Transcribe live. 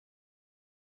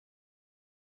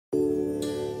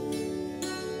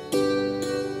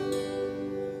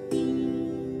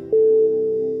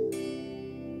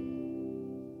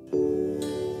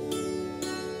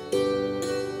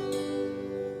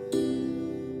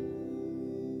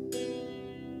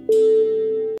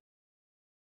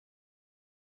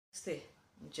Namaste.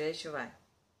 Jai Shivai.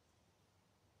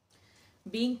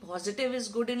 Being positive is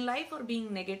good in life or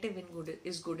being negative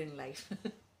is good in life?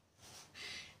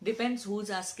 Depends who's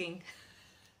asking,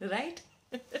 right?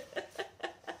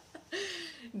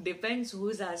 Depends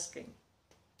who's asking.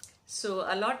 So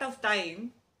a lot of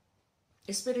time,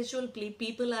 spiritual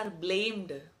people are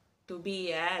blamed to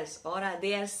be as, or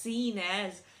they are seen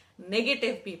as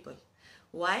negative people.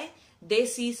 Why? They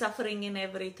see suffering in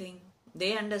everything.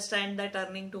 They understand that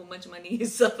earning too much money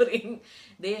is suffering.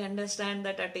 They understand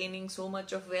that attaining so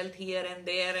much of wealth here and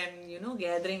there and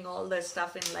gathering all the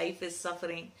stuff in life is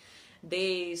suffering.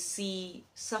 They see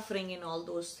suffering in all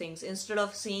those things instead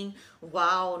of seeing,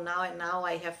 wow, now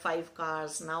I have 5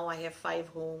 cars, now I have 5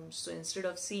 homes. So instead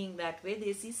of seeing that way,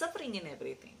 they see suffering in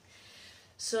everything.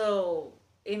 So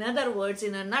in other words,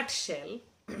 in a nutshell,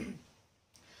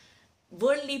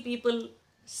 worldly people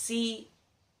see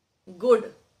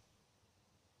good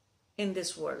in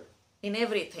this world, in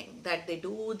everything that they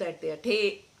do, that they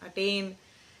attain,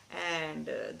 and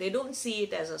they don't see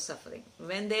it as a suffering.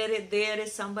 When there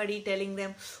is somebody telling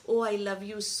them, oh, I love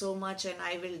you so much and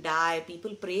I will die,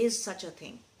 people praise such a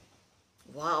thing.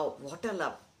 Wow, what a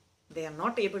love. They are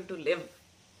not able to live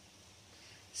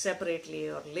separately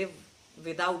or live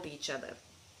without each other.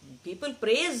 People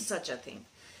praise such a thing.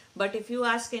 But if you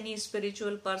ask any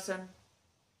spiritual person,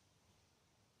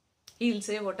 he'll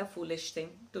say, what a foolish thing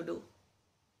to do.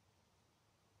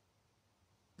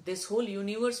 This whole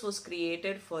universe was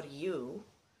created for you.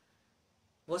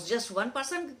 Was just one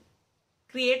person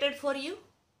created for you?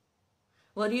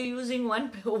 Were you using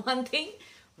one thing?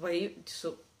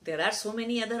 So there are so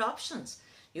many other options.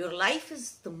 Your life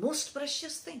is the most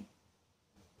precious thing.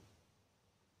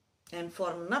 And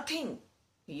for nothing,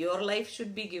 your life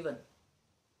should be given.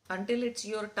 Until it's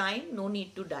your time, no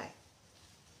need to die.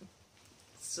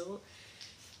 So,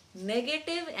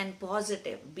 negative and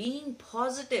positive. Being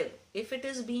positive, if it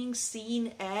is being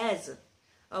seen as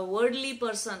a worldly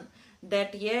person,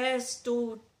 that yes,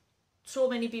 so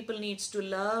many people needs to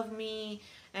love me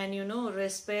and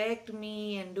respect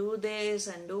me and do this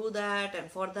and do that,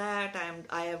 and for that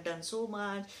I have done so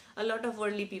much. A lot of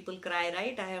worldly people cry,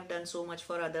 right? I have done so much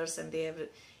for others and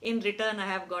in return I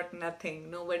have got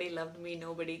nothing. Nobody loved me,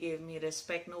 nobody gave me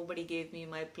respect, nobody gave me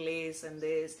my place and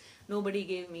this, nobody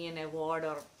gave me an award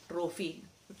or trophy.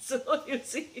 So you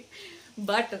see,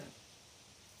 but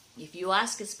if you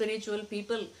ask spiritual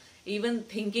people, even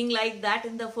thinking like that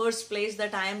in the first place,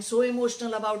 that I am so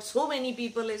emotional about so many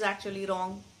people, is actually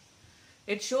wrong.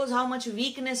 It shows how much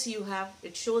weakness you have.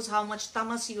 It shows how much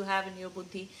tamas you have in your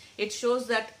buddhi. It shows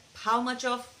that how much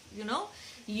of,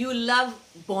 you love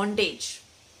bondage,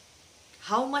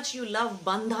 how much you love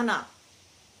bandhana.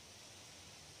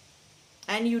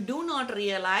 And you do not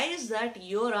realize that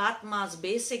your Atma's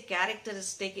basic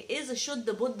characteristic is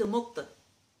Shuddha Buddha Mukta.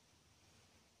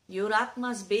 Your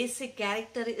Atma's basic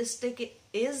characteristic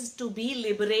is to be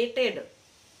liberated,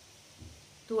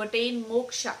 to attain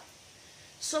moksha.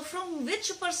 So from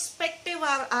which perspective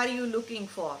are you looking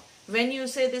for when you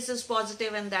say this is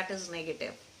positive and that is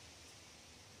negative?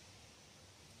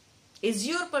 Is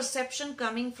your perception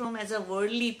coming from as a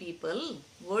worldly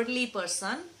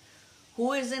person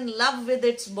who is in love with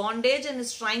its bondage and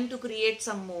is trying to create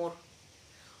some more?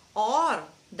 Or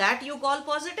that you call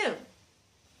positive?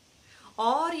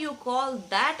 Or you call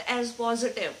that as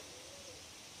positive,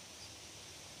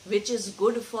 which is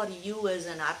good for you as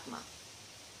an Atma?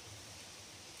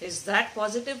 Is that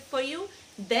positive for you?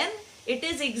 Then it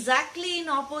is exactly in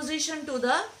opposition to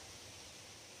the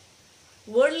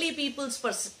worldly people's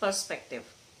perspective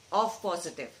of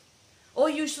positive. Oh,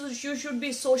 you should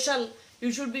be social.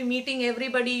 You should be meeting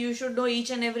everybody. You should know each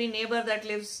and every neighbor that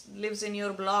lives in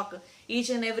your block,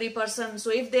 each and every person. So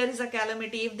if there is a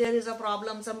calamity, if there is a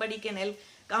problem, somebody can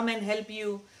come and help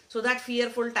you. So that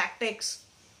fearful tactics.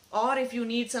 Or if you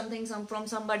need something from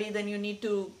somebody, then you need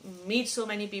to meet so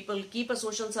many people, keep a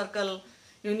social circle.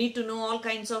 You need to know all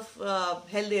kinds of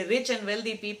healthy, rich and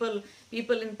wealthy people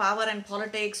in power and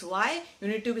politics. Why? You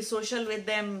need to be social with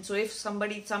them. So if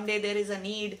someday there is a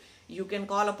need, you can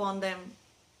call upon them.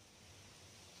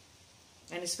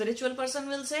 And a spiritual person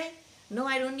will say, no,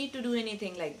 I don't need to do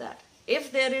anything like that.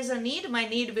 If there is a need, my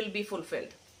need will be fulfilled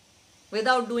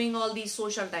without doing all these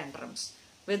social tantrums,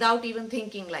 without even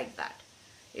thinking like that.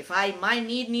 If my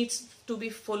need needs to be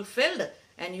fulfilled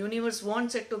and universe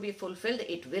wants it to be fulfilled,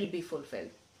 it will be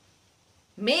fulfilled.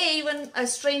 May even a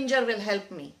stranger will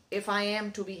help me if I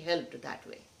am to be helped that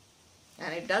way.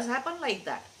 And it does happen like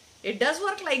that. It does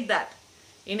work like that.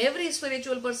 In every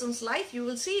spiritual person's life, you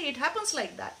will see it happens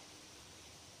like that.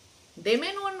 They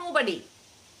may know nobody,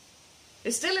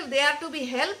 Still, if they are to be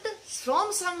helped,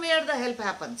 from somewhere the help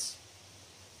happens.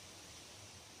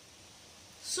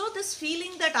 So this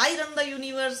feeling that I run the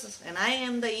universe and I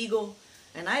am the ego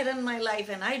and I run my life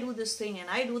and I do this thing and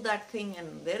I do that thing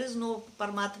and there is no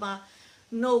Paramatma,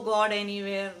 no God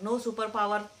anywhere, no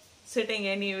superpower sitting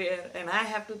anywhere, and I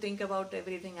have to think about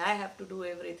everything, I have to do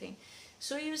everything.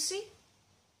 So you see,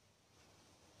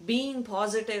 being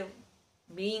positive,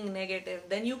 being negative,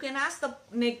 then you can ask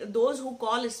those who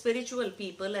call spiritual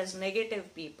people as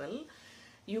negative people,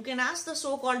 you can ask the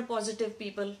so-called positive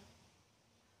people,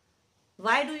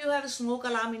 why do you have a smoke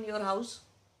alarm in your house?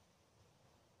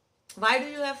 Why do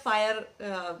you have fire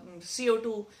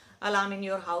CO2 alarm in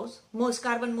your house? Most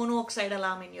carbon monoxide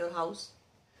alarm in your house?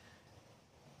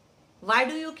 Why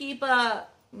do you keep a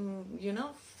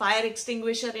fire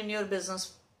extinguisher in your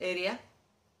business area?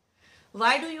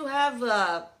 Why do you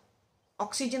have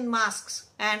oxygen masks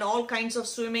and all kinds of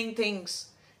swimming things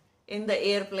in the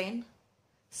airplane?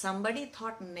 Somebody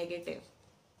thought negative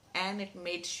and it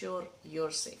made sure your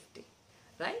safety,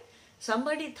 right?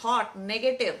 Somebody thought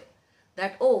negative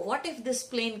that, oh, what if this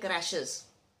plane crashes?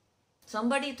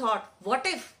 Somebody thought, what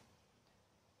if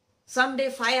someday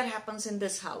fire happens in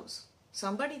this house?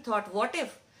 Somebody thought, what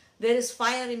if there is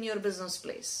fire in your business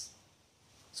place?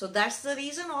 So that's the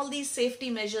reason all these safety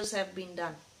measures have been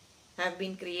done, have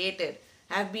been created,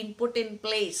 have been put in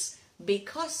place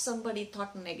because somebody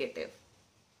thought negative.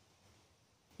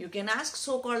 You can ask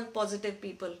so-called positive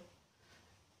people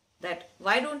that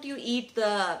why don't you eat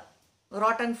the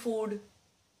rotten food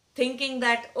thinking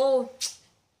that, oh,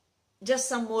 just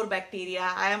some more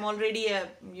bacteria. I am already a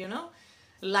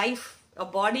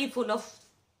body full of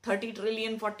 30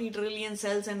 trillion, 40 trillion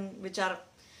cells, and which are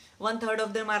 1/3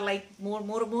 of them are like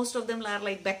most of them are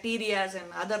like bacteria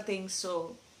and other things.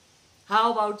 So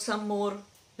how about some more?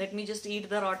 Let me just eat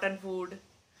the rotten food.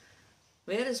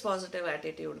 Where is positive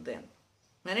attitude then?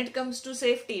 When it comes to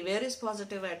safety, where is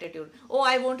positive attitude? Oh,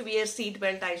 I won't wear seat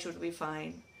belt, I should be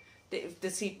fine. If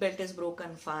the seat belt is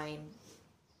broken, fine.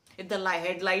 If the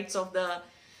headlights of the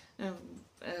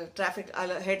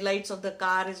headlights of the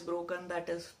car is broken, that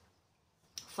is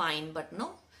fine. But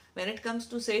no, when it comes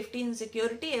to safety and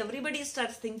security, everybody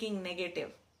starts thinking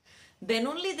negative. Then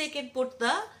only they can put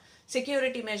the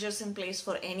security measures in place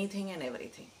for anything and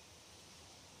everything.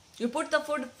 You put the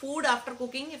food after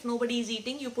cooking, if nobody is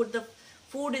eating, you put the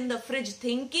food in the fridge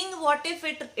thinking, what if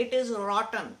it is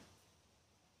rotten,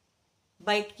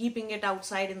 by keeping it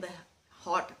outside in the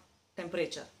hot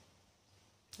temperature,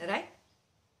 right?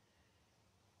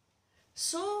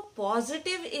 So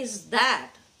positive is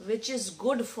that which is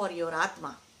good for your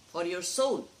Atma, for your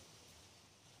soul.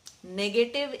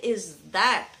 Negative is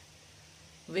that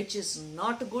which is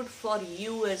not good for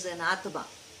you as an Atma.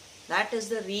 That is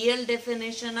the real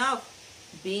definition of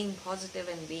being positive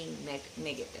and being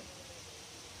negative.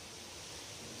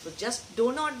 So just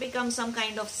do not become some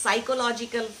kind of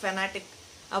psychological fanatic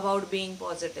about being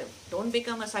positive. Don't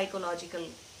become a psychological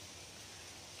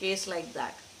case like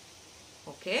that.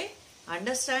 Okay?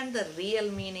 Understand the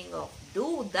real meaning of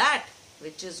do that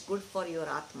which is good for your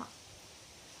Atma.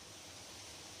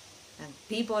 And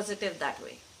be positive that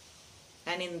way.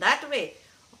 And in that way,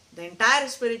 the entire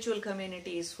spiritual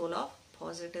community is full of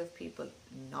positive people,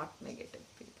 not negative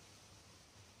people.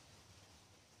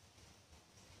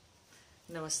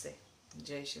 Namaste.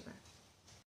 Jai Shiva.